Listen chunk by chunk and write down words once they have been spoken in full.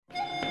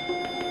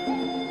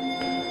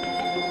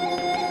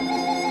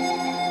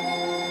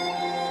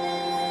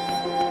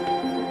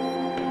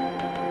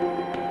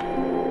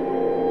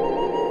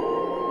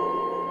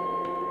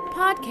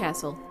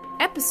PodCastle,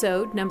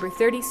 episode number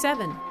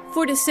 37,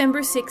 for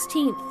December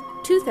 16th,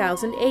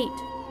 2008.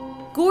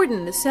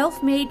 Gordon, the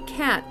Self-Made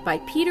Cat by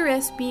Peter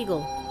S.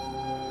 Beagle.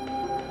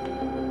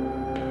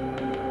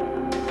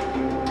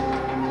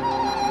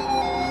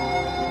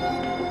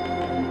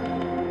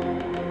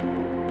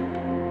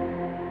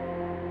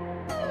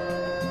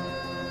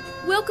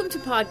 Welcome to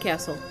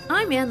PodCastle.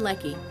 I'm Ann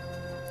Leckie.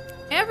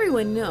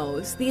 Everyone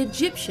knows the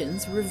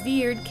Egyptians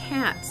revered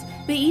cats.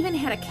 They even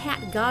had a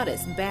cat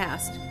goddess,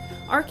 Bast.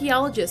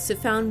 Archaeologists have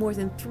found more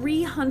than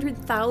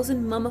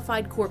 300,000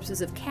 mummified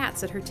corpses of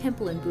cats at her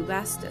temple in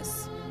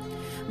Bubastis.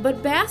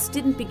 But Bast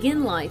didn't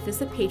begin life as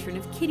the patron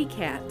of kitty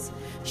cats.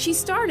 She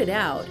started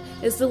out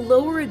as the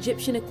Lower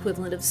Egyptian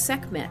equivalent of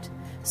Sekhmet.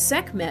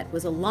 Sekhmet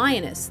was a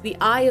lioness, the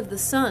eye of the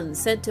sun,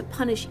 sent to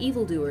punish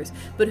evildoers,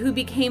 but who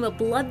became a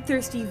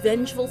bloodthirsty,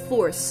 vengeful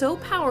force so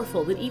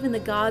powerful that even the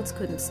gods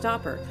couldn't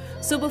stop her.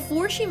 So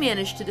before she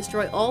managed to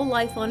destroy all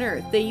life on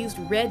Earth, they used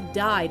red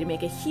dye to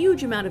make a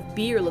huge amount of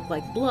beer look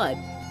like blood.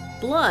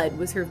 Blood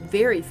was her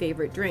very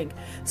favorite drink,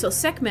 so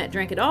Sekhmet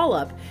drank it all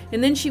up,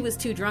 and then she was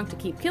too drunk to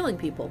keep killing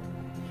people.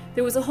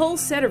 There was a whole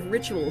set of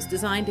rituals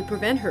designed to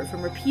prevent her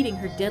from repeating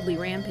her deadly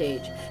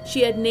rampage.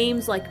 She had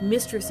names like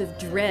Mistress of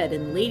Dread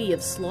and Lady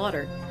of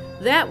Slaughter.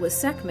 That was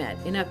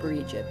Sekhmet in Upper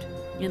Egypt.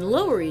 In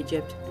Lower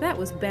Egypt, that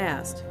was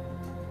Bast.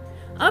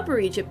 Upper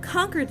Egypt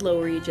conquered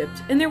Lower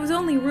Egypt, and there was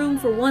only room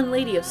for one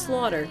Lady of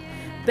Slaughter.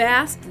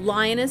 Bast,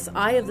 lioness,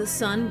 eye of the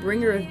sun,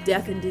 bringer of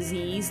death and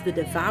disease, the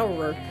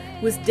devourer,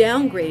 was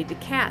downgraded to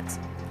cats.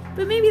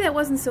 But maybe that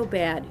wasn't so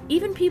bad.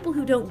 Even people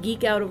who don't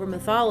geek out over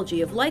mythology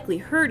have likely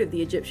heard of the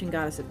Egyptian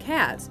goddess of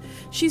cats.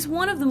 She's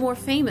one of the more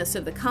famous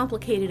of the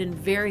complicated and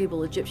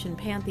variable Egyptian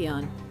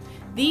pantheon.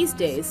 These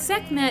days,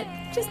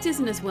 Sekhmet just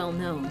isn't as well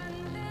known.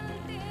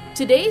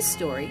 Today's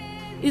story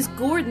is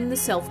Gordon, the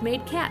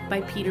Self-Made Cat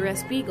by Peter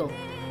S. Beagle.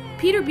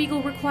 Peter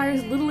Beagle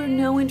requires little or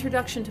no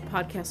introduction to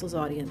PodCastle's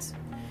audience.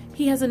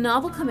 He has a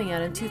novel coming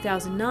out in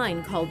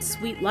 2009 called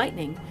Sweet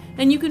Lightning,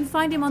 and you can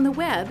find him on the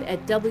web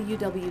at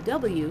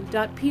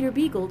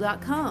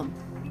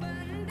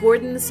www.peterbeagle.com.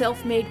 Gordon the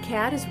Self-Made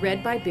Cat is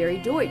read by Barry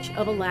Deutsch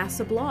of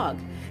Alassa Blog.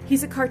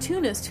 He's a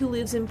cartoonist who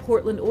lives in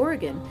Portland,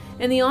 Oregon,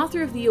 and the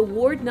author of the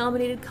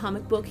award-nominated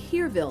comic book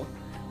Hereville.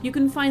 You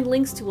can find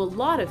links to a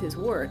lot of his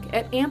work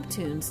at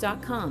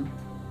amptunes.com.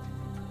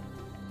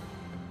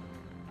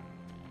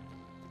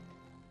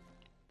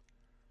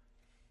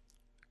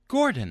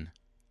 Gordon,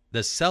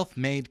 the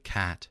Self-Made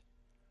Cat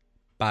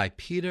by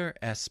Peter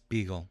S.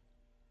 Beagle.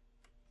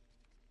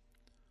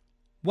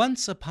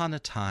 Once upon a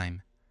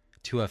time,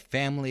 to a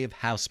family of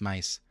house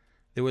mice,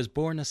 there was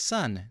born a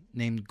son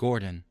named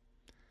Gordon.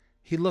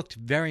 He looked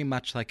very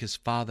much like his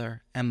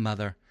father and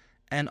mother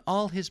and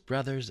all his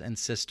brothers and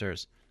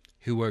sisters,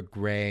 who were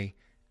gray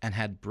and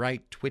had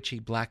bright, twitchy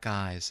black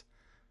eyes.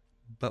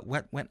 But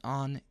what went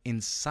on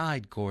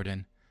inside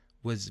Gordon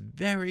was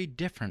very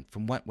different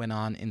from what went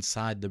on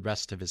inside the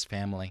rest of his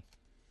family.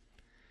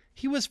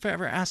 He was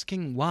forever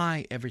asking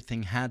why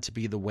everything had to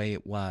be the way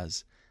it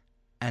was,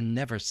 and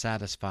never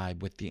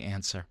satisfied with the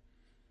answer.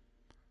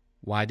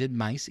 Why did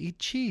mice eat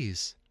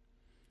cheese?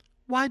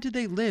 Why did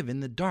they live in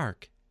the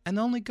dark and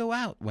only go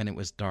out when it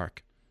was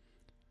dark?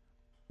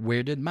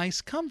 Where did mice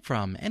come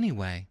from,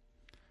 anyway?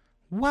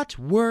 What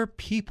were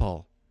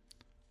people?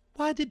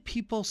 Why did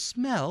people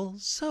smell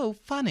so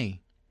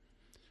funny?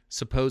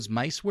 Suppose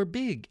mice were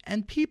big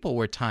and people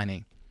were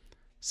tiny.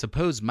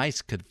 Suppose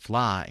mice could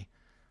fly.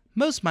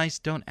 Most mice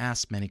don't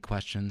ask many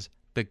questions,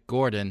 but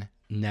Gordon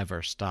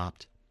never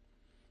stopped.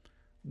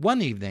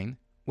 One evening,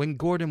 when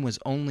Gordon was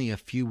only a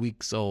few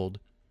weeks old,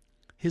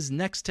 his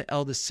next to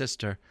eldest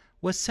sister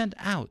was sent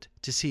out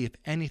to see if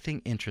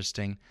anything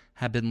interesting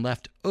had been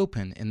left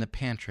open in the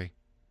pantry.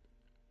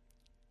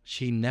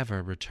 She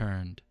never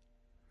returned.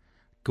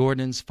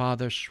 Gordon's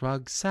father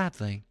shrugged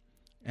sadly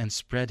and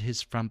spread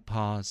his front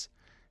paws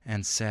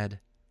and said,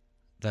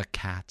 "The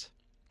cat."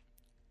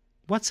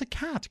 "What's a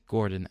cat?"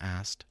 Gordon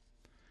asked.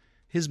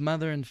 His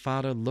mother and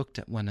father looked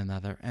at one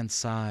another and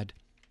sighed.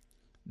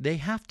 "They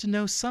have to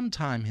know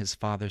sometime," his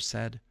father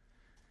said.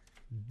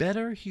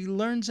 "Better he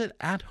learns it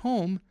at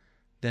home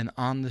than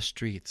on the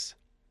streets."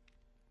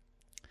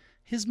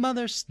 His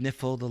mother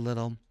sniffled a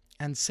little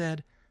and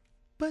said,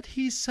 "But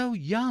he's so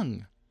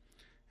young."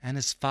 And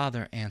his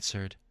father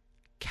answered,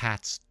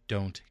 "Cats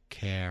don't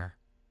care."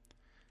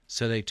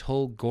 So they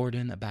told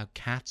Gordon about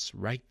cats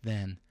right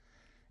then,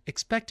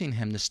 expecting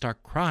him to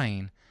start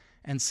crying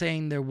and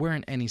saying there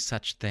weren't any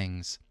such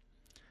things.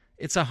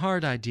 It's a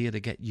hard idea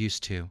to get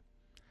used to.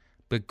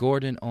 But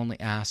Gordon only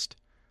asked,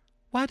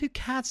 "Why do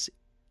cats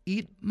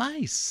eat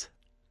mice?"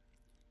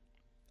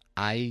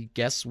 "I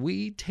guess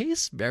we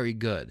taste very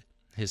good,"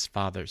 his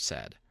father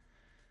said.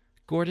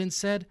 Gordon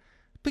said,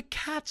 "But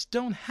cats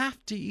don't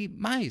have to eat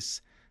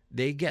mice.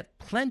 They get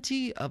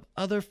plenty of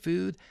other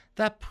food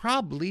that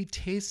probably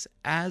tastes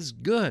as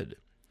good.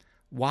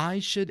 Why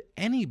should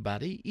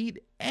anybody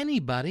eat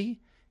anybody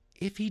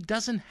if he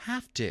doesn't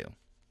have to?"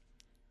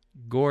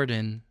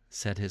 "Gordon,"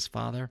 said his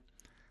father,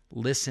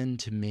 "listen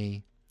to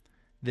me.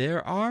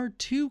 There are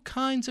two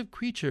kinds of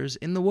creatures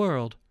in the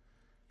world.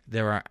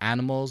 There are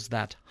animals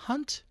that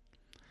hunt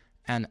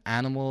and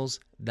animals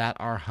that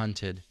are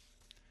hunted.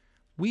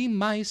 We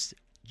mice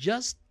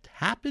just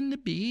happen to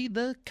be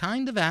the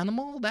kind of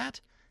animal that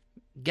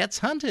gets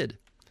hunted,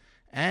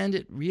 and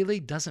it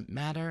really doesn't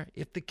matter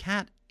if the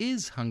cat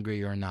is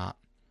hungry or not.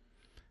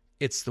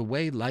 It's the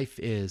way life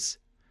is.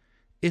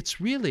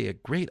 It's really a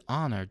great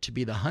honor to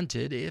be the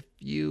hunted if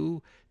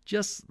you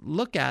just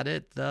look at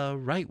it the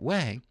right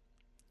way.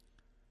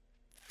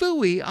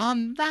 "Phooey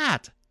on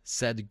that,"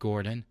 said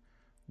Gordon.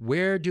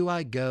 "Where do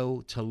I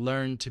go to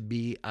learn to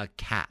be a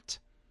cat?"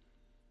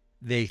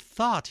 They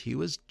thought he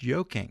was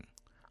joking,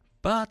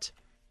 but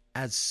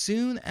as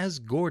soon as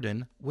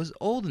Gordon was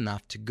old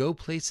enough to go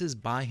places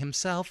by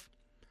himself,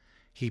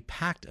 he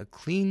packed a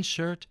clean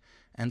shirt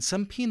and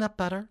some peanut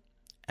butter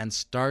and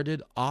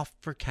started off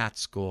for cat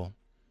school.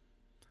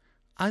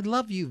 "I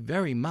love you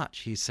very much,"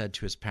 he said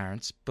to his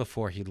parents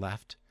before he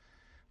left,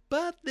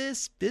 "but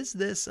this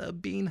business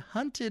of being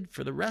hunted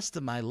for the rest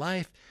of my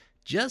life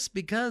just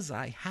because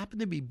I happen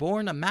to be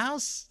born a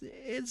mouse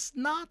is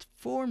not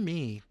for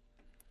me."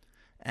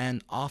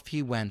 And off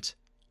he went,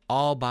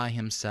 all by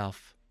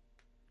himself.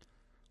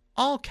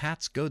 All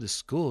cats go to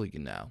school, you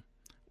know,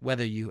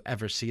 whether you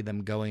ever see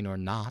them going or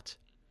not.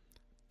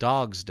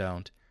 Dogs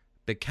don't,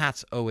 but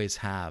cats always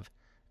have,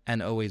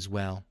 and always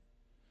will.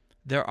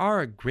 There are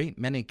a great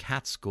many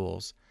cat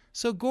schools,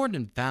 so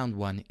Gordon found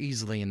one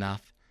easily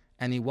enough,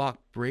 and he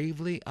walked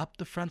bravely up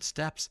the front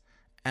steps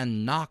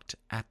and knocked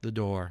at the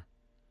door.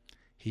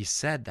 He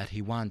said that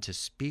he wanted to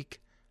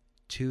speak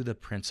to the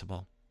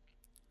principal.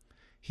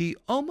 He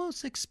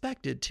almost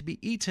expected to be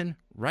eaten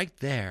right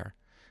there,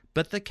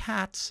 but the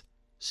cats,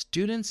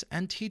 students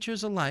and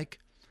teachers alike,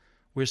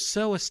 were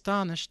so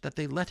astonished that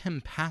they let him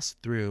pass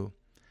through,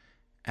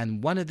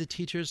 and one of the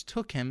teachers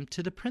took him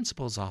to the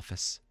principal's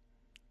office.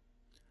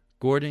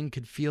 Gordon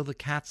could feel the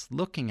cats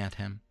looking at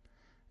him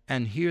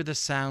and hear the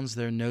sounds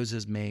their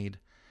noses made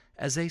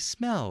as they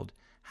smelled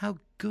how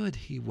good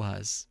he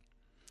was.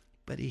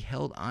 But he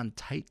held on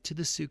tight to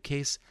the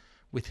suitcase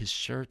with his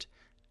shirt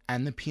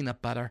and the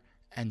peanut butter,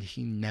 and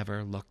he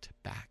never looked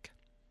back.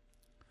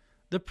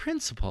 The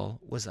principal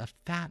was a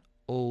fat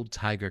old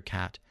tiger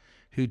cat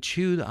who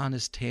chewed on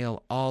his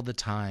tail all the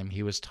time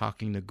he was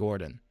talking to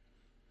Gordon.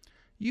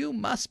 "You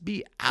must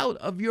be out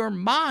of your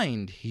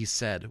mind," he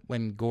said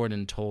when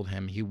Gordon told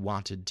him he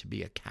wanted to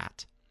be a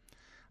cat.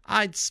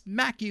 "I'd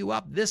smack you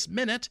up this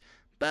minute,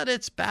 but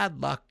it's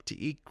bad luck to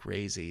eat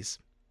crazies.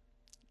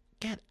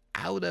 Get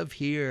out of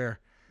here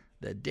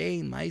the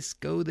day mice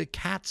go to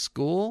cat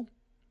school."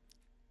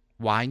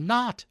 "Why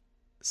not?"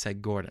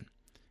 said Gordon.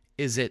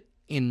 "Is it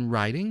in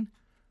writing?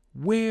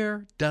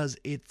 Where does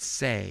it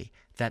say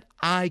that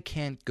I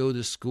can't go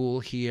to school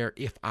here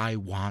if I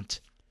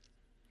want?"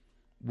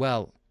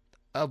 "Well,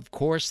 of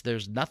course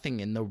there's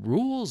nothing in the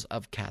rules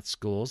of cat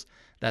schools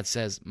that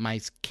says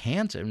mice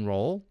can't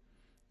enroll.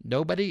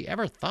 Nobody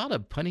ever thought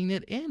of putting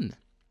it in."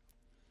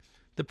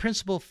 The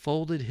principal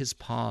folded his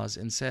paws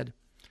and said,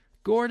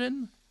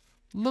 "Gordon,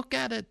 look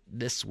at it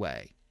this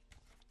way."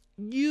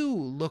 "You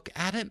look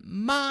at it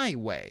my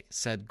way,"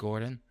 said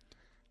Gordon.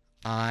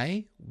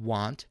 "I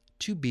want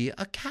to be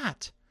a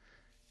cat,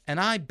 and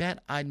I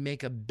bet I'd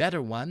make a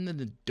better one than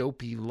the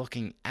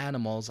dopey-looking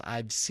animals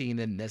I've seen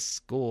in this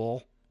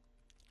school.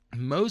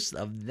 Most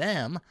of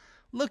them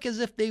look as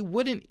if they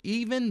wouldn't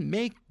even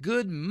make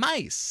good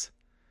mice.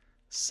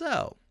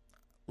 So,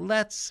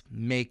 let's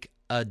make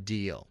a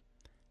deal.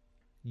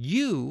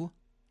 You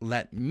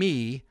let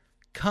me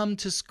come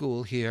to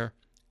school here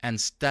and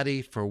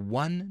study for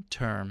 1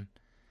 term,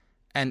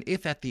 and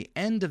if at the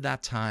end of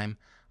that time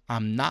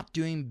I'm not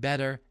doing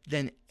better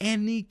than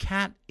any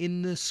cat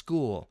in the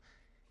school,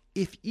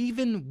 if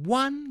even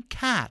one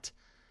cat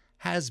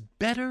has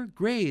better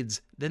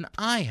grades than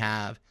I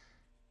have,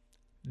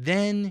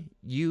 then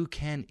you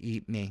can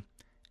eat me,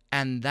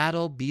 and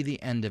that'll be the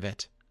end of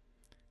it.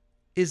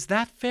 Is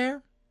that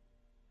fair?"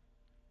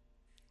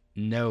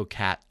 No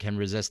cat can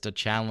resist a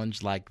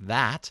challenge like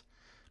that,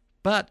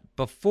 but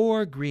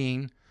before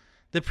agreeing,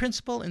 the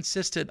principal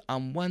insisted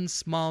on one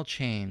small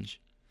change.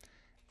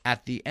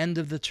 At the end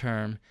of the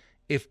term,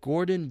 if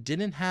Gordon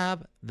didn't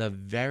have the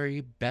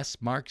very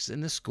best marks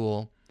in the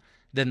school,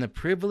 then the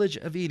privilege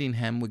of eating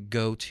him would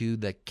go to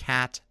the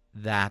cat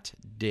that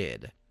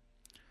did.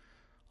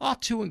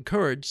 "Ought to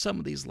encourage some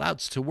of these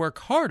louts to work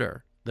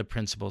harder," the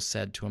principal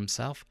said to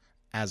himself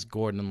as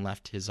Gordon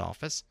left his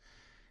office.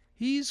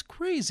 "He's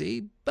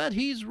crazy, but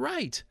he's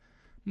right.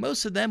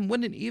 Most of them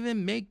wouldn't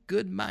even make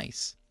good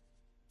mice.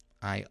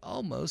 I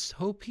almost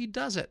hope he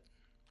does it."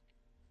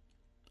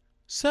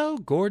 So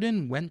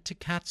Gordon went to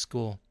cat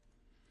school.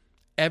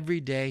 Every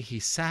day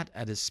he sat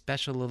at his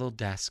special little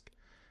desk,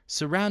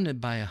 surrounded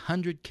by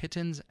 100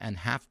 kittens and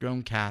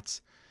half-grown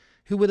cats,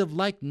 who would have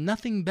liked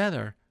nothing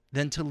better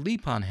than to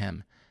leap on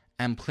him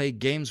and play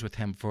games with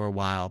him for a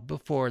while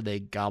before they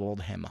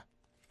gobbled him.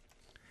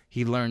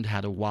 He learned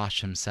how to wash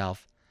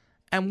himself,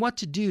 and what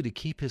to do to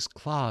keep his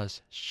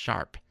claws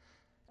sharp,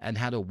 and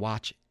how to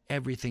watch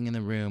everything in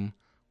the room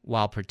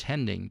while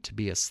pretending to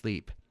be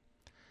asleep.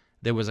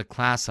 There was a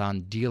class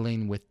on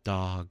dealing with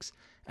dogs,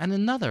 and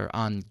another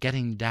on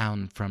getting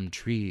down from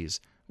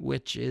trees,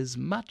 which is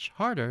much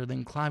harder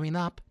than climbing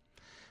up,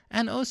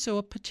 and also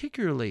a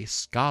particularly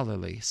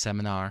scholarly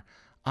seminar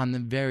on the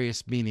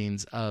various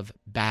meanings of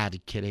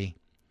bad kitty.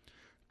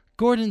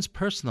 Gordon's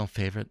personal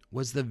favorite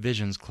was the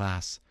visions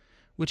class,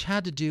 which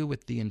had to do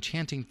with the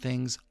enchanting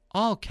things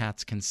all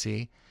cats can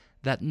see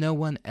that no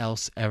one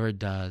else ever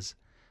does,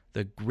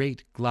 the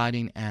great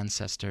gliding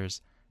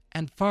ancestors,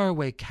 and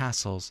faraway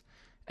castles,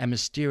 and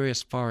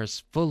mysterious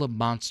forests full of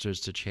monsters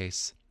to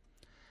chase.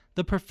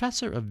 The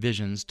professor of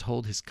visions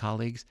told his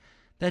colleagues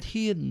that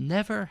he had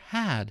never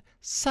had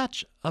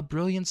such a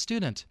brilliant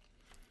student.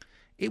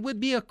 It would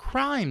be a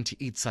crime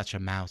to eat such a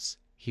mouse,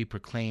 he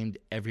proclaimed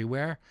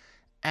everywhere,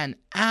 an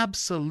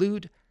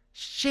absolute,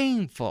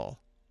 shameful,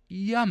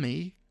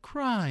 yummy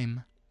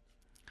crime.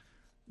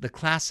 The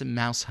class in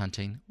mouse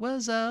hunting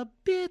was a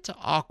bit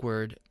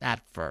awkward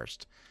at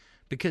first,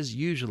 because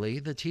usually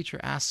the teacher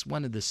asks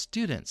one of the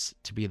students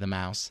to be the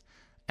mouse,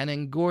 and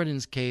in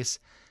Gordon's case,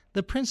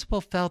 the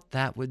principal felt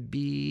that would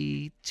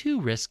be too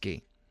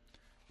risky.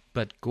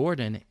 But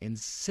Gordon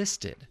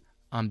insisted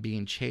on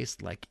being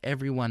chased like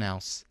everyone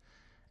else,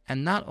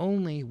 and not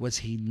only was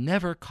he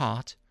never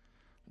caught,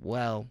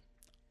 well,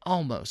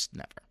 almost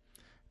never.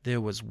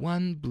 There was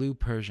one blue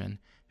Persian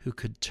who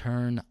could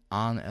turn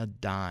on a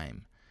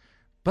dime.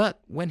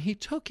 But when he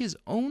took his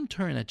own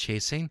turn at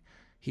chasing,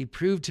 he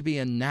proved to be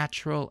a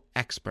natural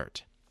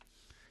expert.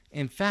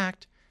 In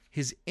fact,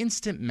 his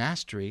instant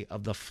mastery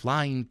of the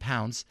flying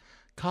pounce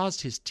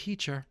caused his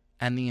teacher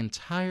and the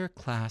entire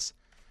class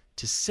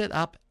to sit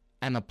up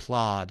and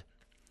applaud.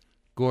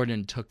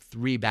 Gordon took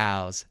 3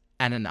 bows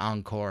and an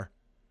encore.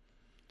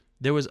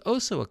 There was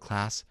also a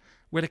class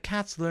where the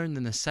cats learned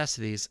the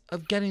necessities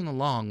of getting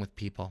along with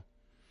people,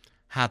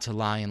 how to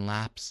lie in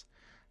laps,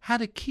 how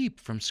to keep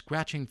from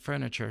scratching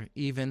furniture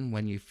even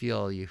when you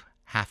feel you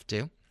have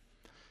to,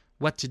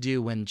 what to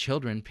do when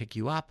children pick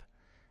you up,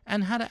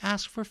 and how to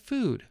ask for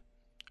food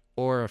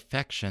or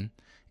affection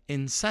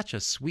in such a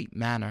sweet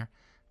manner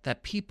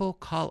that people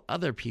call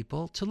other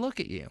people to look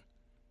at you.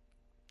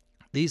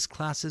 These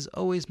classes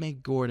always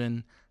made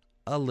Gordon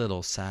a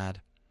little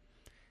sad.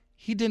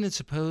 He didn't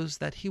suppose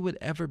that he would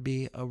ever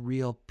be a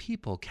real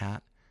people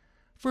cat,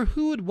 for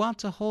who would want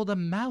to hold a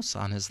mouse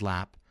on his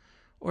lap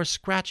or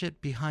scratch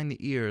it behind the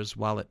ears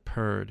while it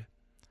purred?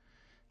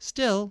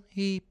 Still,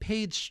 he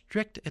paid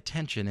strict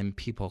attention in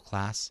people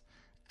class,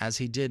 as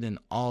he did in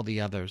all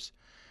the others,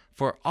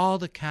 for all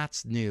the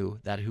cats knew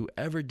that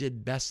whoever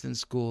did best in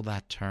school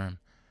that term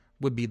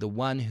would be the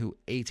one who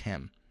ate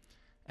him,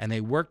 and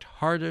they worked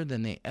harder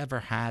than they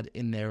ever had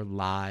in their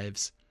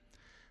lives.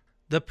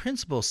 The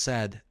principal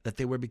said that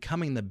they were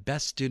becoming the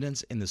best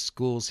students in the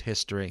school's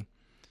history,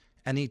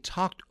 and he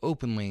talked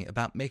openly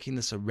about making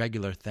this a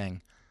regular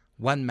thing,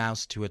 1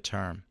 mouse to a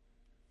term.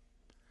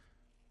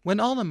 When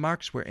all the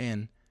marks were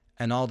in,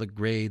 and all the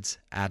grades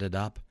added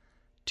up,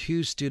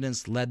 2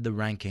 students led the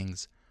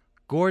rankings,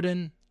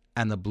 Gordon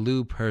and the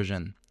blue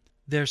Persian.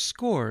 Their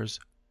scores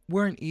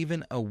weren't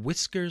even a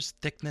whisker's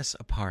thickness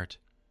apart.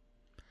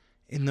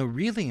 In the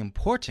really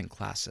important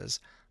classes,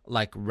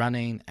 like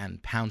running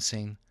and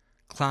pouncing,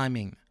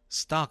 climbing,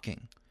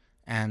 stalking,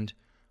 and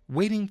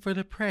waiting for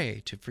the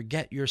prey to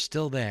forget you're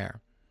still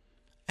there,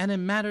 and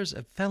in matters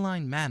of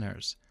feline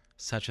manners,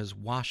 such as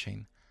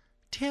washing,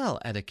 tail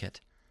etiquette,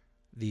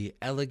 the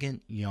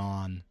elegant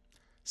yawn,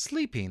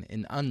 sleeping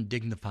in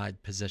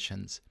undignified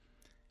positions,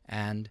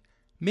 and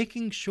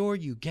making sure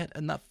you get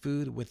enough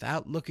food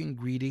without looking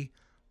greedy,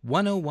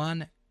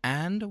 101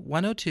 and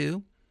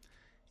 102,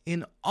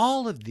 in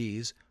all of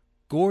these,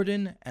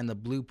 Gordon and the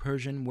blue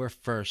Persian were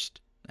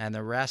first, and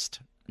the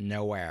rest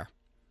nowhere.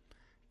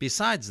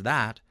 Besides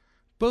that,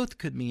 both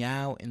could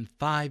meow in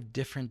 5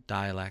 different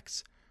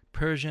dialects: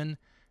 Persian,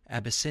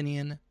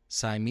 Abyssinian,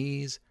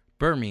 Siamese,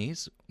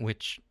 Burmese,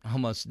 which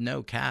almost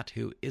no cat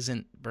who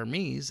isn't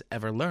Burmese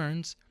ever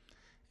learns,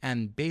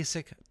 and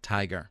basic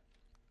tiger.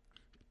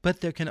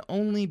 But there can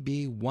only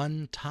be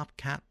 1 top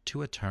cat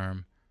to a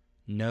term.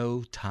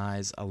 No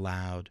ties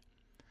allowed.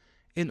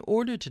 In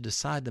order to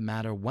decide the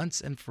matter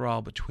once and for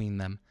all between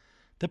them,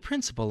 the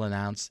principal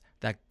announced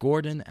that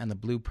Gordon and the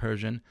blue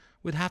Persian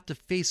would have to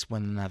face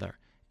one another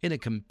in a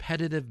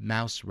competitive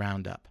mouse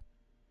roundup.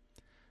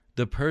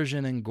 The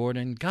Persian and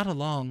Gordon got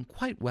along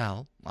quite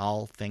well,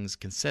 all things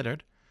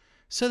considered,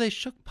 so they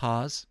shook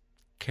paws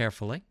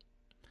carefully,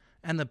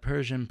 and the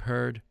Persian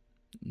purred,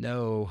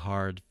 "No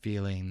hard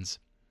feelings."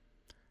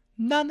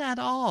 "None at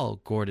all,"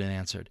 Gordon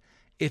answered.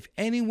 "If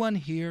anyone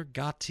here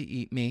got to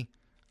eat me,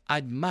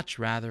 I'd much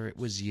rather it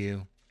was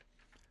you."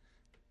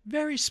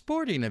 "Very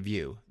sporting of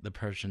you," the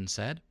Persian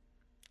said.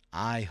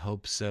 "I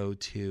hope so,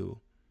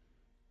 too."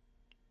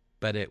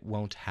 "But it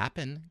won't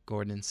happen,"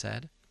 Gordon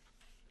said.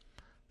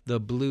 The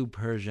blue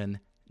Persian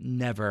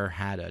never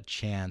had a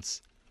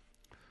chance.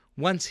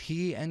 Once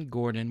he and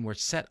Gordon were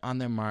set on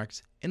their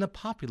marks in a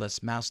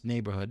populous mouse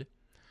neighborhood,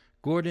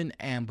 Gordon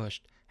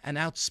ambushed and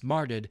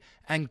outsmarted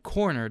and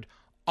cornered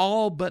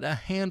all but a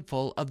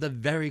handful of the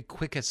very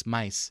quickest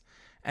mice,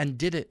 and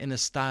did it in a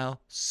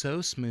style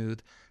so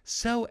smooth,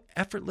 so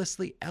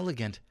effortlessly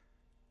elegant,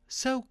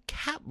 so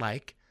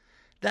cat-like,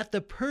 that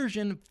the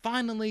Persian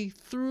finally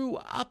threw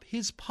up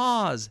his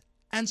paws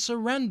and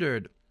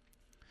surrendered.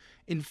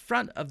 In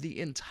front of the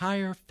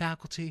entire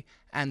faculty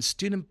and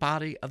student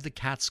body of the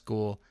cat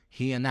school,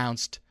 he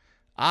announced,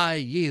 "I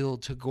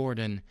yield to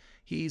Gordon.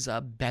 He's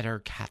a better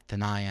cat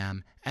than I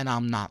am, and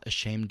I'm not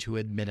ashamed to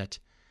admit it.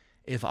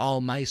 If all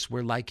mice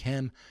were like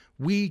him,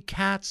 we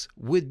cats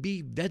would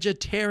be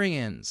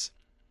vegetarians."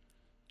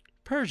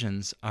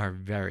 Persians are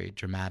very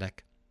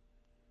dramatic.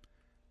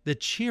 The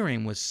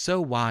cheering was so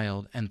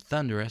wild and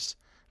thunderous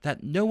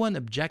that no one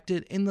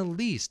objected in the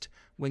least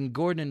when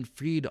Gordon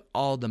freed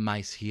all the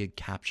mice he had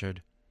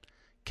captured.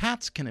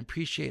 Cats can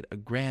appreciate a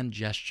grand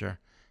gesture,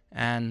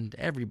 and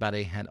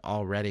everybody had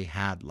already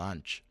had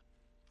lunch.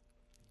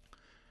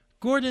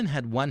 Gordon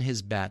had won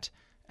his bet,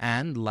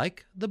 and,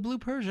 like the Blue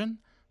Persian,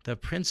 the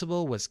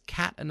principal was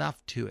cat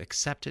enough to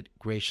accept it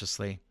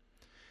graciously.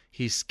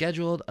 He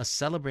scheduled a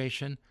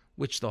celebration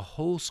which the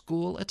whole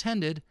school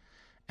attended,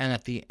 and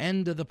at the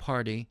end of the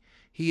party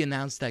he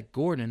announced that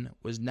Gordon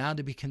was now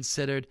to be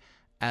considered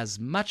as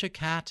much a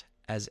cat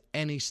as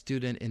any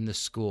student in the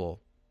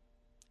school,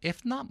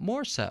 if not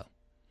more so.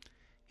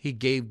 He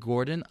gave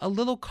Gordon a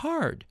little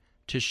card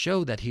to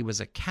show that he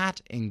was a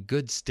cat in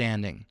good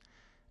standing,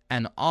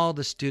 and all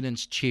the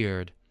students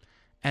cheered,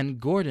 and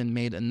Gordon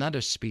made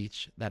another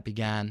speech that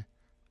began,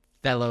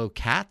 "Fellow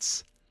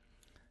cats."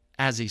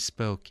 As he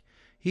spoke,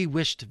 he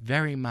wished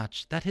very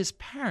much that his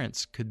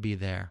parents could be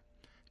there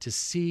to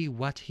see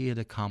what he had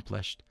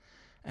accomplished,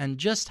 and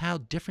just how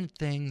different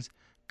things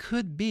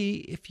could be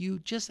if you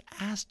just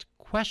asked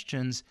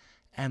questions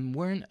and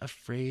weren't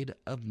afraid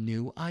of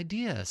new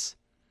ideas.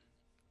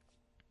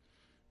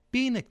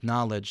 Being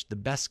acknowledged the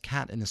best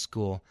cat in the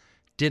school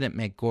didn't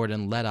make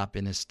Gordon let up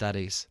in his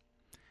studies.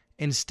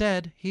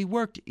 Instead, he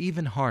worked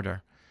even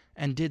harder,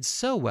 and did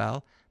so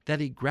well that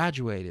he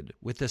graduated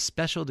with a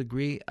special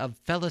degree of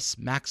Felis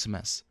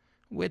Maximus,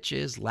 which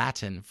is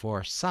Latin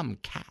for some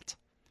cat.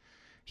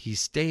 He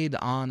stayed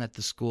on at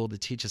the school to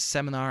teach a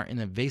seminar in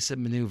evasive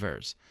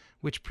maneuvers,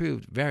 which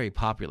proved very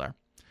popular,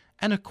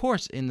 and a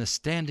course in the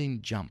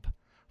standing jump,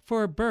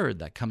 for a bird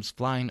that comes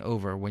flying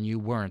over when you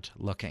weren't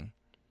looking.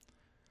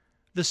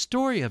 The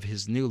story of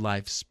his new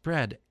life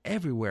spread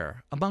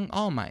everywhere among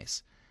all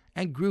mice,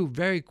 and grew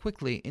very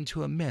quickly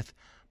into a myth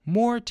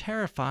more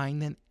terrifying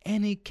than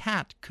any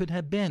cat could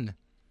have been.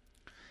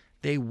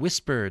 They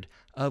whispered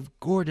of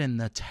Gordon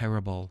the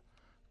Terrible,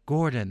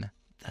 Gordon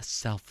the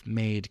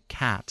Self-Made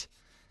Cat,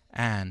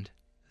 and,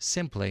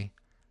 simply,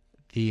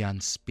 the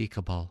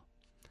Unspeakable,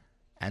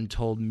 and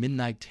told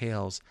midnight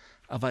tales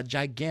of a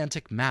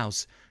gigantic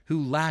mouse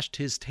who lashed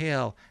his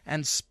tail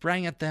and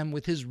sprang at them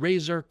with his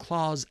razor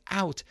claws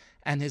out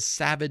and his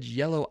savage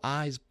yellow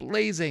eyes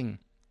blazing.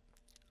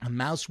 A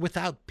mouse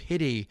without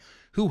pity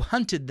who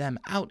hunted them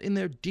out in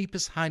their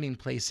deepest hiding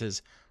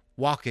places,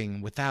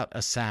 walking without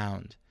a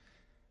sound.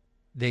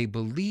 They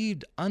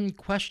believed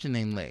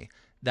unquestioningly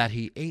that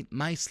he ate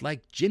mice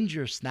like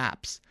ginger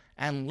snaps,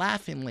 and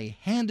laughingly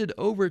handed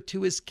over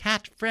to his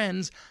cat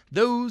friends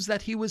those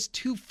that he was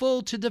too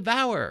full to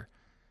devour.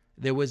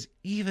 There was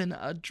even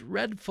a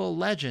dreadful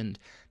legend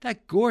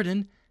that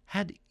Gordon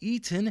had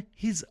eaten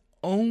his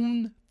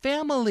own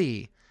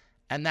family,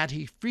 and that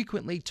he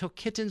frequently took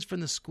kittens from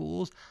the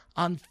schools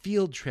on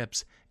field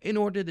trips in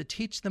order to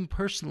teach them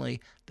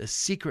personally the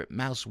secret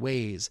mouse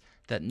ways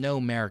that no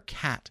mere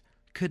cat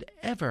could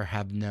ever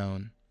have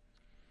known.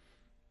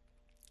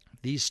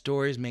 These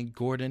stories made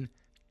Gordon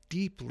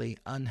deeply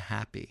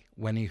unhappy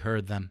when he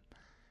heard them,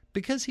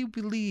 because he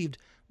believed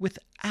with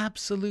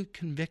absolute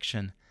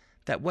conviction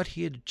that what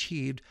he had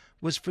achieved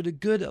was for the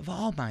good of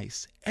all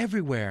mice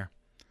everywhere.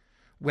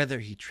 Whether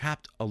he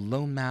trapped a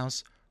lone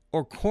mouse,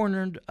 or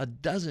cornered a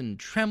dozen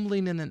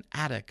trembling in an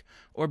attic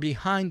or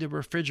behind a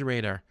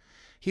refrigerator,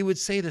 he would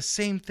say the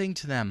same thing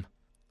to them.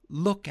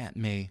 "Look at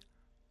me.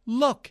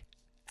 Look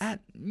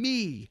at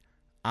me.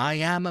 I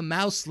am a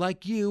mouse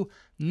like you,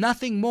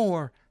 nothing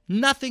more,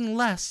 nothing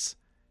less.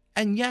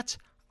 And yet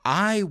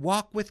I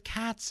walk with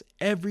cats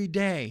every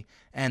day,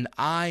 and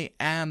I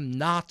am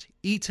not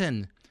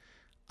eaten.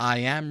 I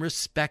am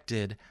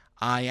respected.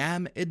 I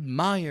am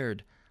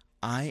admired.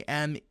 I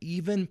am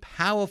even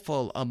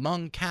powerful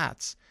among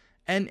cats,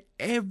 and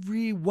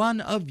every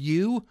one of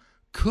you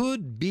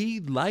could be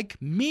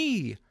like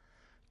me.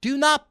 Do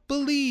not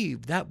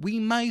believe that we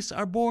mice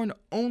are born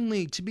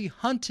only to be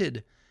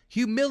hunted,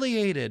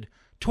 humiliated,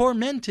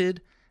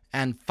 tormented,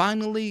 and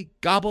finally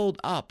gobbled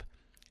up.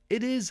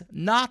 It is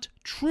not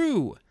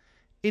true.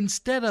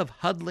 Instead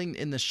of huddling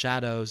in the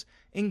shadows,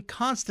 in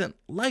constant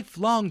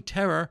lifelong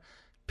terror,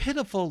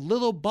 pitiful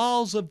little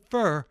balls of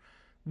fur,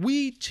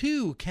 we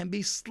too can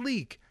be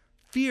sleek,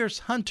 fierce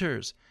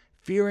hunters,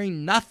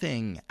 fearing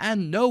nothing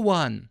and no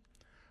one.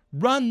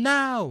 Run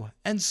now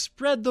and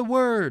spread the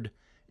word.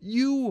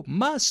 You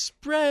must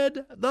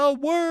spread the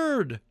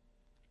word."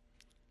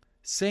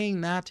 Saying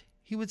that,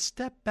 he would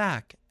step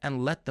back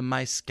and let the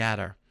mice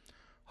scatter,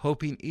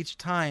 hoping each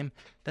time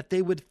that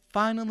they would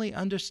finally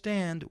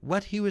understand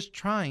what he was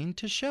trying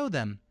to show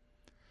them.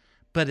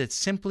 But it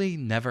simply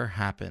never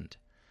happened.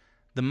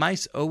 The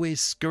mice always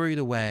scurried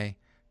away,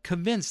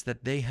 convinced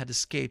that they had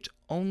escaped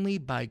only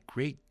by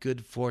great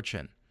good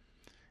fortune,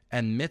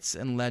 and myths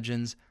and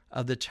legends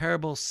of the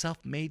terrible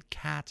self-made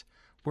cat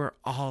were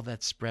all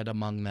that spread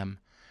among them,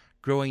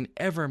 growing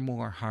ever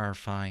more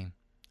horrifying,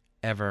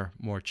 ever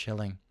more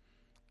chilling.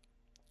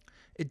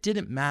 It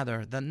didn't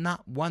matter that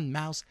not one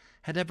mouse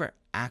had ever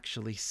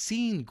actually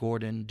seen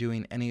Gordon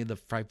doing any of the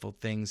frightful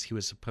things he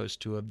was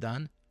supposed to have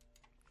done.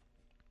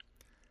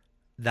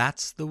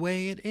 That's the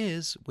way it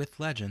is with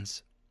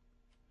legends.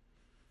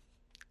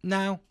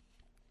 Now,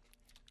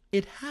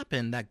 it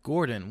happened that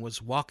Gordon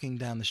was walking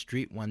down the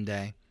street one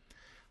day,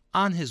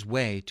 on his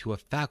way to a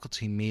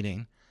faculty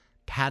meeting,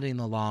 padding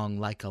along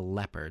like a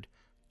leopard,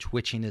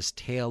 twitching his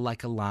tail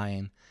like a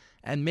lion,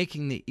 and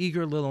making the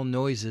eager little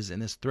noises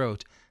in his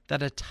throat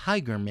that a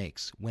tiger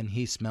makes when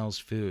he smells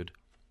food.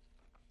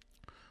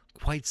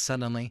 Quite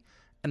suddenly,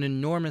 an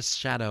enormous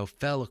shadow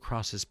fell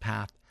across his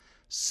path,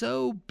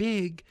 so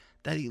big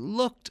that he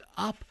looked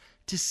up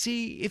to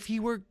see if he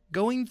were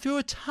going through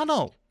a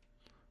tunnel.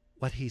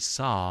 What he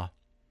saw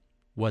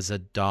was a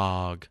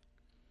dog.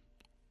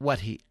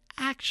 What he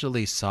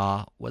actually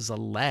saw was a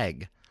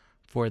leg,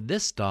 for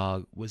this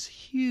dog was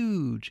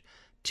huge,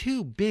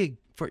 too big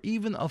for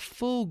even a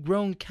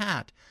full-grown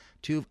cat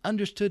to have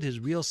understood his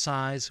real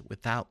size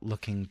without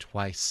looking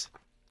twice.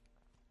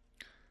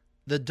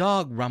 The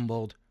dog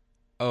rumbled,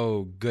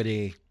 "Oh,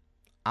 goody,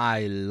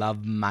 I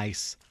love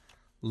mice.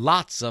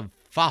 Lots of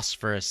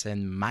phosphorus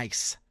in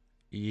mice.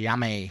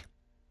 Yummy."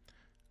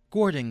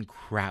 Gordon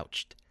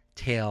crouched,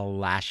 tail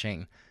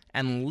lashing,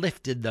 and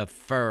lifted the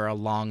fur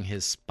along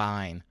his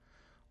spine.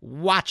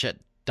 "Watch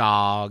it,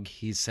 dog,"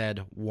 he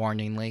said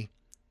warningly.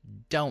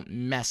 "Don't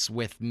mess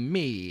with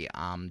me,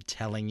 I'm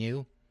telling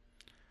you."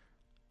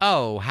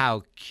 "Oh,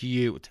 how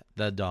cute,"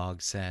 the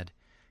dog said.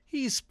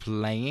 "He's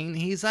playing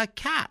he's a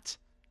cat.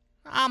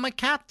 I'm a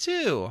cat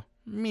too.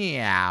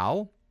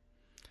 Meow."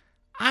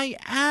 "I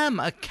am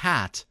a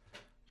cat."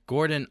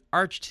 Gordon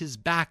arched his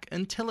back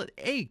until it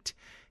ached,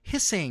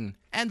 hissing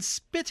and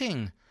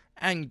spitting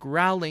and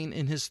growling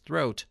in his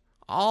throat,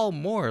 all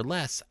more or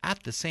less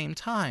at the same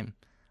time.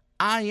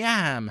 "I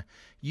am.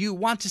 You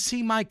want to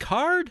see my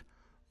card?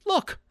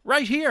 Look,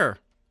 right here."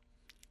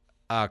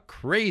 "A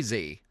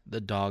crazy,"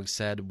 the dog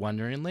said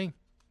wonderingly.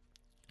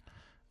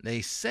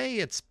 "They say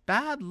it's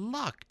bad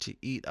luck to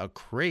eat a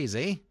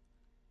crazy.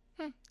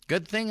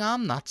 Good thing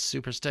I'm not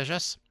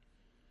superstitious."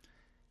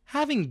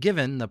 Having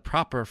given the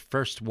proper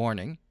first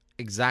warning,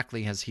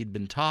 exactly as he'd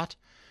been taught,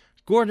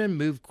 Gordon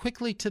moved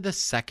quickly to the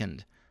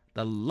second,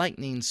 the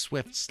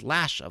lightning-swift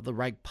slash of the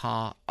right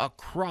paw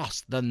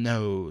across the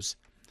nose.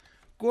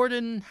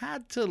 Gordon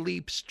had to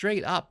leap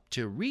straight up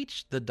to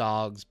reach the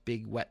dog's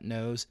big wet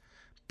nose,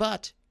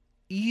 but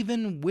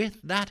even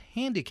with that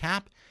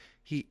handicap,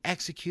 he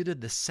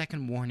executed the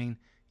second warning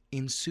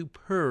in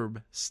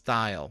superb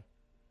style.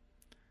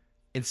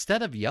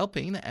 Instead of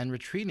yelping and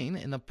retreating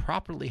in a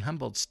properly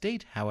humbled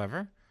state,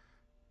 however,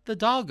 the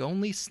dog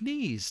only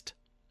sneezed.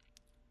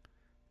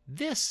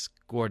 This,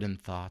 Gordon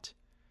thought,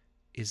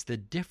 is the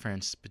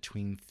difference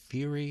between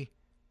theory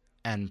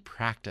and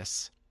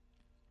practice.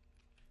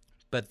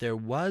 But there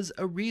was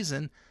a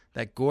reason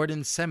that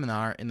Gordon's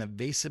seminar in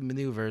evasive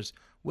maneuvers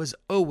was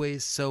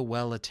always so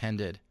well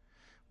attended.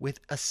 With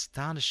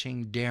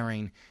astonishing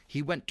daring,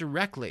 he went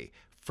directly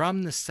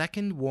from the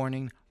second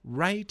warning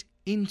right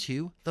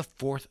into the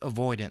fourth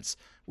avoidance,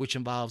 which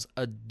involves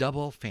a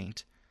double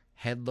feint,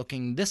 head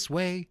looking this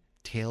way,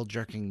 tail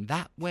jerking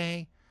that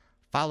way,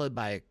 followed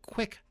by a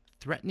quick,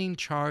 threatening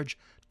charge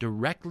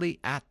directly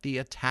at the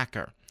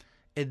attacker,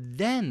 and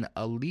then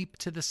a leap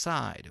to the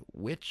side,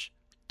 which,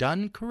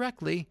 done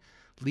correctly,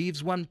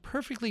 leaves one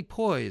perfectly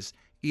poised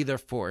either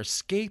for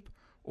escape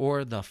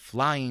or the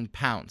flying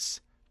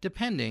pounce,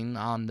 depending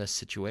on the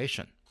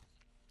situation.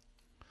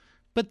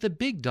 But the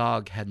big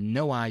dog had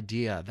no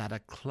idea that a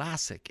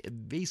classic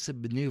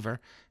evasive maneuver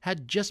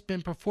had just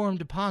been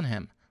performed upon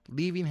him,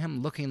 leaving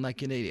him looking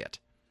like an idiot.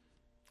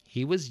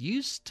 He was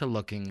used to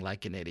looking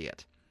like an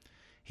idiot.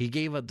 He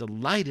gave a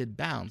delighted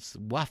bounce,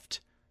 wuffed,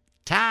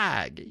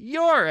 "Tag,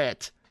 you're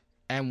it!"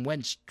 and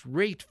went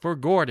straight for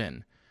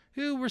Gordon,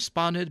 who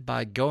responded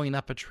by going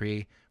up a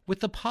tree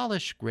with the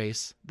polished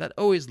grace that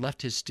always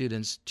left his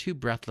students too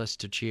breathless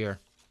to cheer.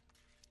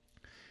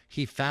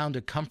 He found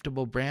a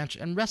comfortable branch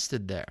and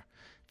rested there,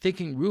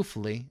 thinking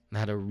ruefully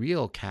that a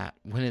real cat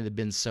wouldn't have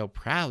been so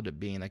proud of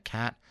being a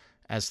cat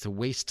as to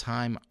waste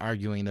time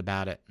arguing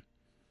about it.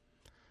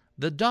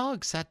 The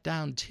dog sat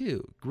down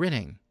too,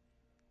 grinning.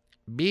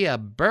 "Be a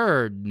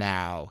bird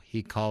now,"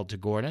 he called to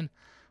Gordon.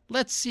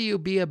 "Let's see you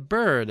be a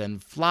bird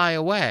and fly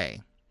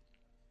away."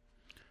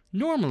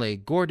 Normally,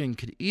 Gordon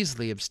could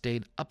easily have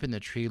stayed up in the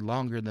tree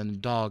longer than the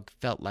dog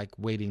felt like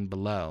waiting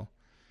below.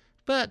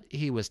 But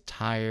he was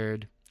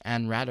tired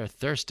and rather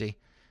thirsty,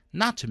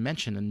 not to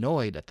mention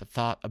annoyed at the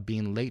thought of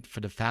being late for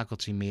the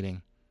faculty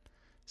meeting.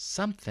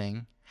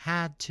 Something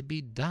had to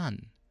be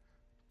done.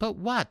 But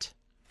what?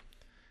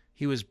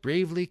 he was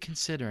bravely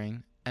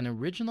considering an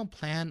original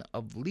plan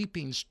of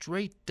leaping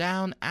straight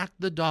down at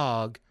the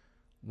dog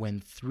when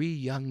 3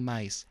 young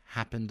mice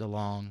happened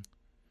along.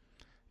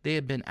 They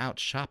had been out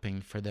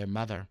shopping for their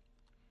mother.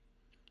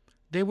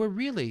 They were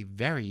really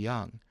very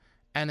young,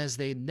 and as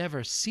they'd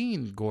never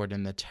seen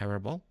Gordon the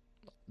Terrible,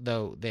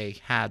 though they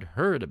had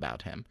heard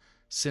about him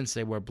since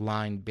they were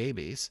blind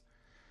babies,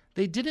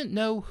 they didn't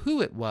know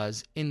who it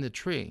was in the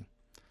tree.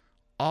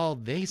 All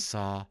they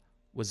saw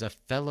was a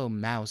fellow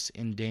mouse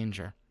in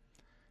danger,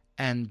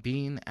 and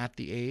being at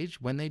the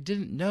age when they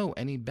didn't know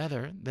any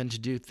better than to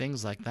do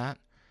things like that,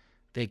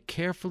 they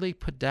carefully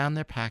put down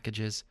their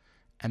packages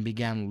and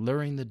began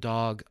luring the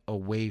dog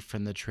away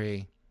from the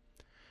tree.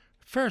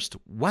 First,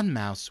 one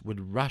mouse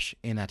would rush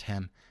in at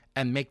him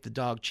and make the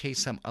dog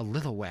chase him a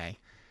little way,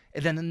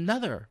 and then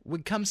another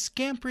would come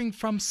scampering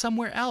from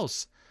somewhere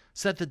else,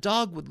 so that the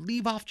dog would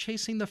leave off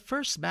chasing the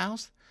first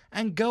mouse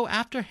and go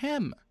after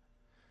him.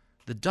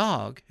 The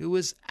dog, who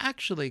was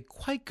actually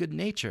quite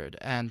good-natured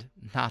and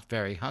not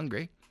very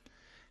hungry,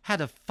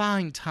 had a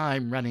fine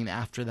time running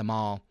after them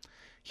all.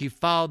 He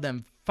followed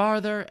them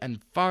farther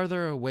and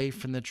farther away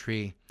from the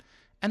tree,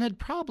 and had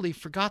probably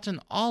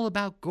forgotten all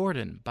about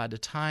Gordon by the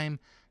time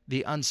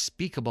the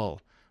unspeakable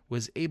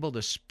was able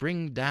to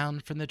spring down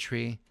from the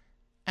tree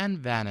and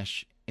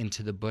vanish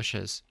into the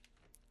bushes.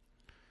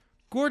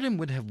 Gordon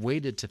would have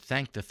waited to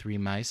thank the 3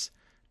 mice,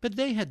 but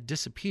they had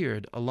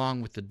disappeared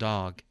along with the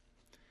dog.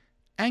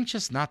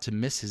 Anxious not to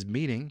miss his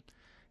meeting,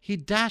 he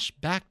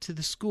dashed back to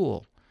the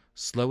school,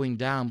 slowing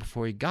down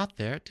before he got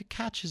there to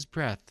catch his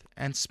breath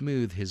and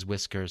smooth his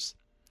whiskers.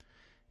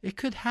 It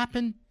could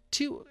happen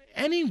to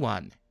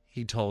anyone,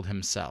 he told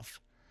himself.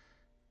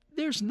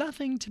 There's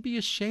nothing to be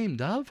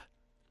ashamed of.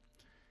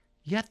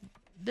 Yet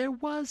there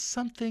was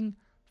something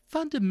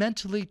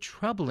fundamentally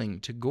troubling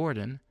to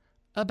Gordon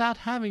about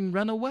having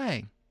run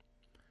away.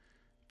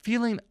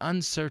 Feeling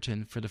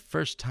uncertain for the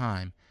first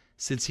time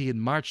since he had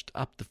marched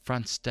up the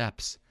front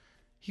steps,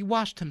 he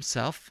washed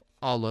himself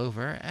all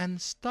over and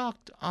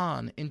stalked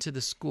on into the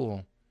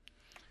school.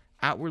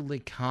 Outwardly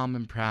calm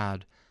and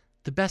proud,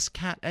 the best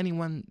cat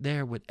anyone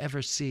there would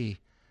ever see,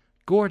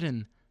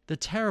 Gordon, the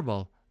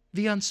terrible,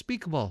 the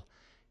unspeakable,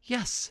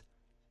 yes,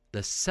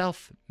 the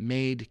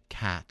self-made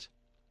cat.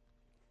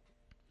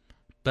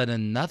 But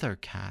another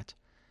cat,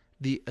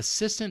 the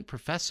assistant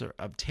professor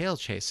of tail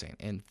chasing,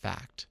 in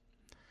fact,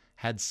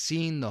 had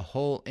seen the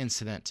whole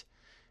incident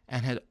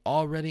and had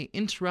already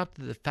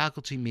interrupted the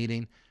faculty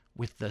meeting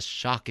with the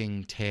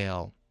shocking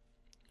tale.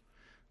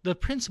 The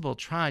principal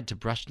tried to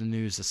brush the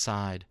news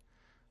aside.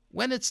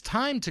 "When it's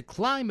time to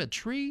climb a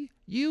tree,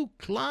 you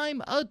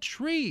climb a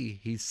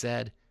tree," he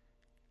said.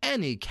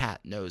 "Any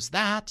cat knows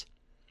that."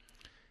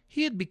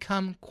 He had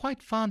become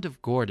quite fond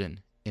of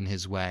Gordon in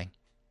his way.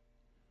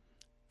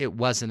 It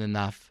wasn't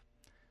enough.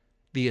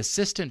 The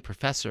assistant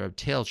professor of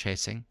tail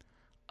chasing,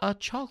 a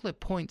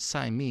chocolate point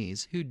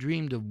Siamese who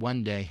dreamed of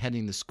one day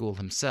heading the school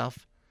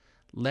himself,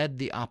 led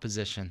the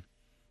opposition.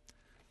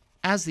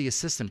 As the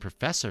assistant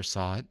professor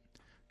saw it,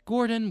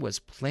 Gordon was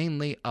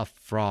plainly a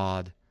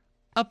fraud,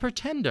 a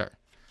pretender,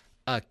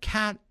 a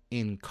cat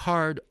in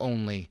card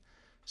only,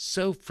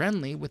 so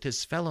friendly with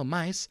his fellow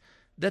mice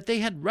that they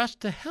had rushed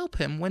to help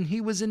him when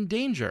he was in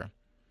danger.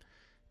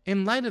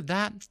 In light of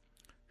that,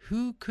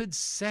 who could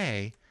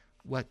say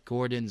what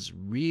Gordon's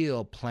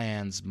real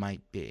plans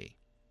might be?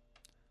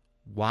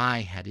 Why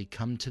had he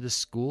come to the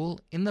school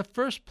in the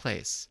first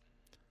place?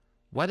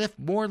 What if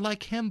more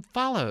like him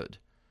followed?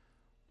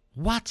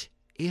 What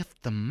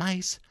if the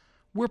mice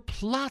were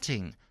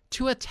plotting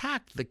to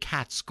attack the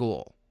cat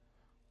school?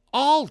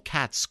 All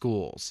cat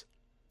schools?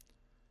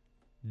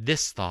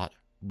 This thought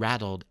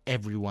rattled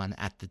everyone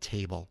at the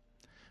table.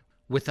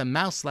 With a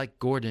mouse like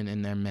Gordon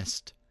in their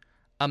midst,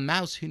 a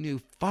mouse who knew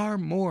far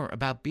more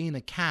about being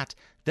a cat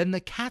than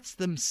the cats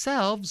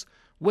themselves,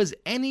 was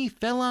any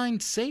feline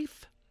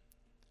safe?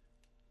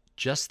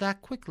 Just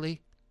that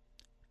quickly,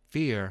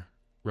 fear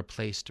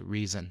replaced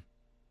reason.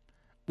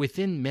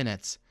 Within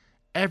minutes,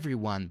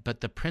 everyone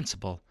but the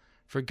principal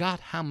forgot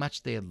how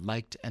much they had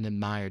liked and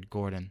admired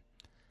Gordon.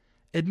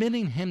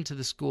 Admitting him to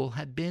the school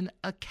had been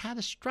a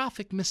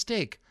catastrophic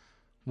mistake,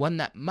 one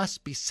that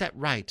must be set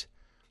right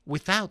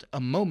without a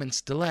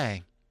moment's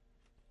delay.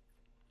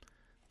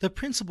 The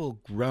principal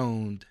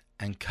groaned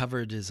and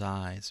covered his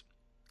eyes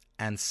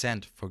and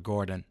sent for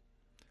Gordon.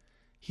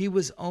 He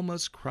was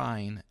almost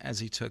crying as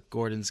he took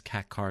Gordon's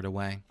cat card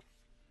away.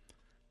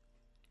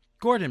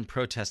 Gordon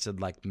protested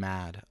like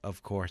mad,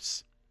 of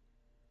course.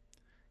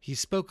 He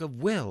spoke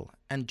of will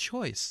and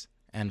choice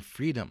and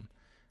freedom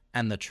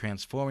and the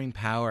transforming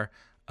power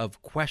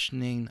of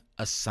questioning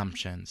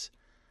assumptions.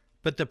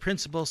 But the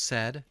principal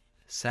said,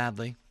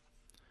 sadly,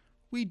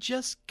 "We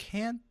just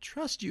can't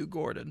trust you,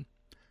 Gordon.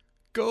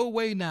 Go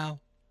away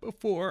now,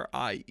 before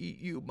I eat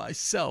you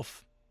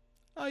myself.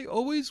 I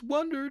always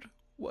wondered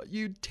what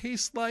you'd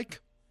taste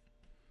like."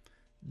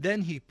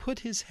 Then he put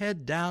his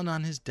head down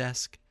on his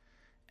desk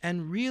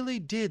and really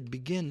did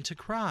begin to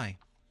cry.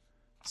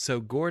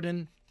 So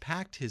Gordon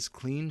packed his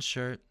clean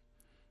shirt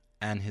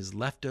and his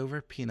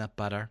leftover peanut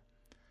butter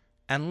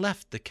and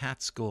left the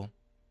cat school.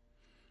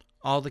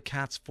 All the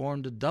cats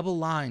formed a double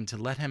line to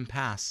let him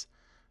pass,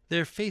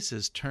 their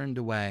faces turned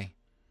away,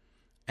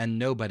 and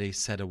nobody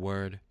said a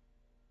word.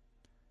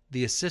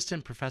 The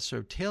assistant professor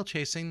of tail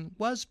chasing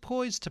was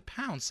poised to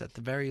pounce at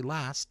the very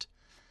last,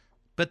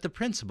 but the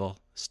principal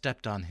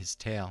stepped on his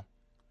tail.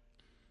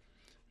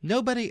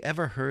 Nobody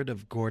ever heard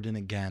of Gordon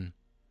again.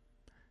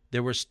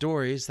 There were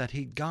stories that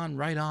he'd gone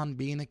right on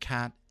being a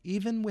cat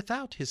even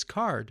without his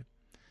card,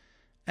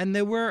 and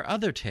there were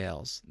other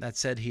tales that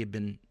said he had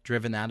been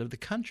driven out of the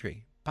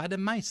country by the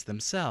mice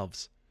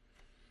themselves.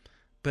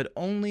 But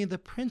only the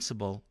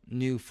principal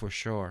knew for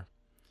sure,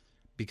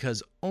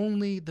 because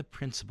only the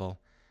principal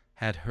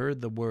had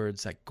heard the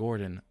words that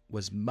Gordon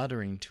was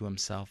muttering to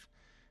himself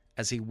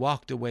as he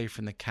walked away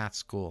from the cat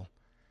school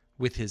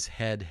with his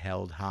head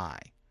held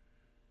high.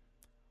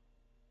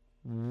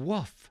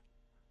 "Woof,"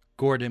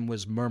 Gordon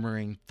was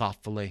murmuring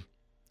thoughtfully.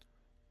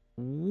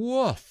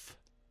 "Woof.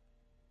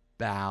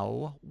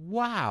 Bow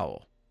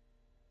wow.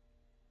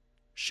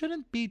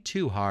 Shouldn't be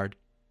too hard."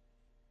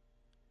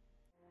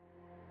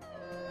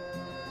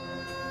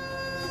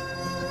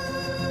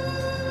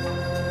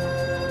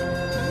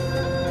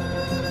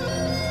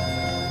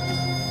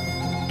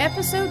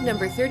 Episode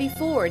number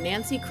 34,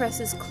 Nancy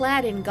Kress's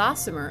Clad in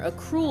Gossamer, a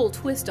cruel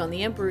twist on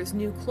the Emperor's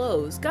New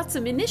Clothes, got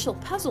some initial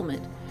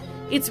puzzlement.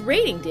 Its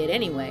rating did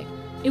anyway.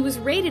 It was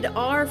rated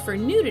R for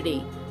nudity,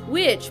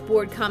 which,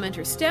 board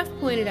commenter Steph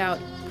pointed out,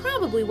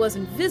 probably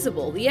wasn't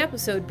visible, the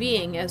episode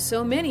being, as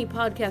so many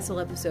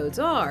PodCastle episodes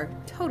are,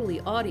 totally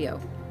audio.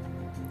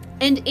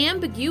 And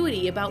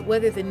ambiguity about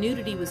whether the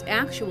nudity was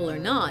actual or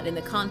not in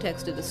the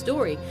context of the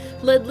story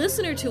led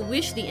listener to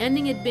wish the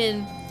ending had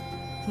been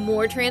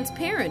more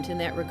transparent in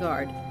that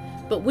regard.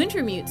 But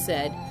Wintermute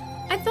said,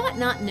 "I thought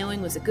not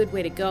knowing was a good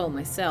way to go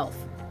myself."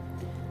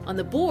 On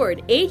the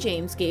board, A.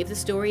 James gave the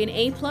story an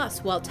A+,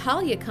 while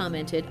Talia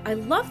commented, "I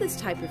love this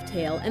type of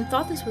tale and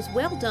thought this was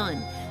well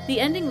done.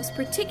 The ending was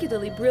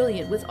particularly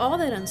brilliant with all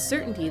that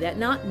uncertainty, that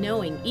not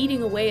knowing,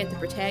 eating away at the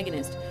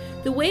protagonist.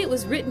 The way it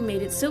was written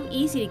made it so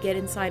easy to get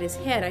inside his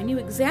head. I knew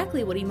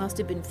exactly what he must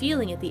have been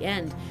feeling at the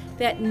end.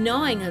 That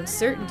gnawing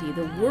uncertainty,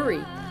 the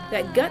worry,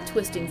 that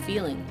gut-twisting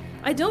feeling.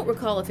 I don't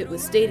recall if it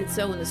was stated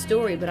so in the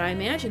story, but I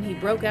imagine he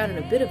broke out in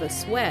a bit of a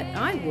sweat.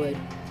 I would."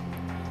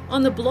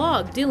 On the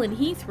blog, Dylan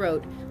Heath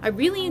wrote, "I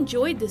really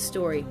enjoyed this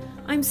story.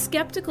 I'm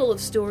skeptical of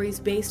stories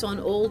based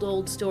on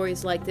old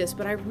stories like this,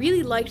 but I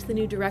really liked the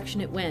new direction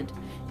it went."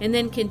 And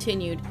then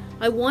continued,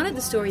 "I wanted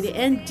the story to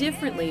end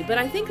differently, but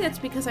I think that's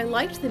because I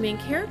liked the main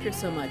character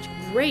so much.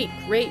 Great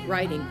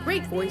writing,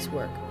 great voice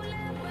work."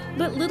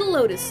 But Little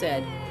Lotus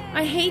said,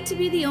 "I hate to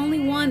be the only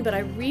one, but I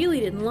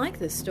really didn't like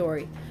this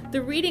story.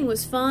 The reading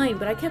was fine,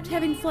 but I kept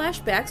having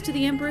flashbacks to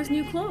the Emperor's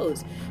New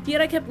Clothes. Yet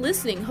I kept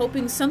listening,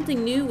 hoping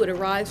something new would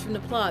arise from the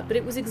plot, but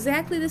it was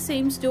exactly the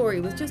same story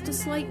with just a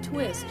slight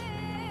twist."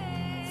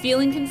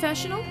 Feeling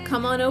confessional?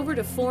 Come on over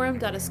to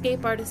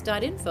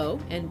forum.escapeartist.info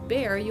and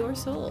bare your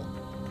soul.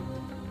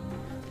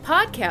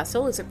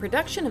 PodCastle is a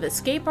production of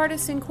Escape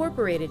Artists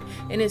Incorporated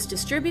and is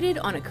distributed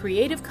on a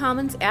Creative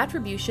Commons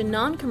Attribution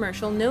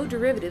Non-Commercial No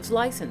Derivatives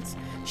license.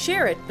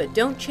 Share it, but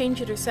don't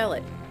change it or sell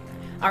it.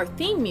 Our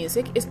theme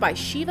music is by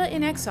Shiva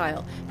in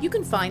Exile. You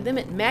can find them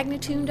at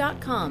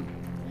magnatune.com.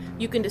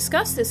 You can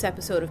discuss this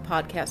episode of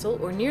PodCastle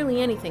or nearly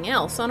anything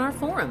else on our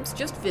forums.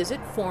 Just visit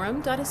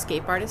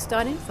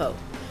forum.escapeartist.info.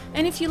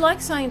 And if you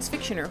like science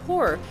fiction or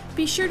horror,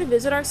 be sure to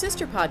visit our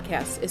sister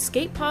podcasts,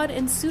 Escape Pod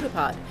and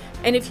Pseudopod.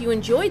 And if you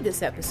enjoyed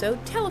this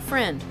episode, tell a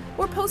friend,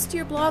 or post to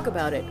your blog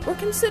about it, or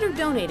consider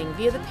donating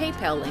via the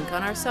PayPal link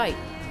on our site.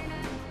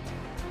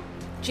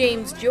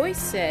 James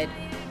Joyce said,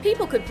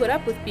 "People could put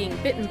up with being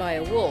bitten by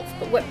a wolf,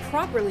 but what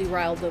properly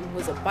riled them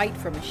was a bite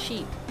from a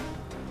sheep.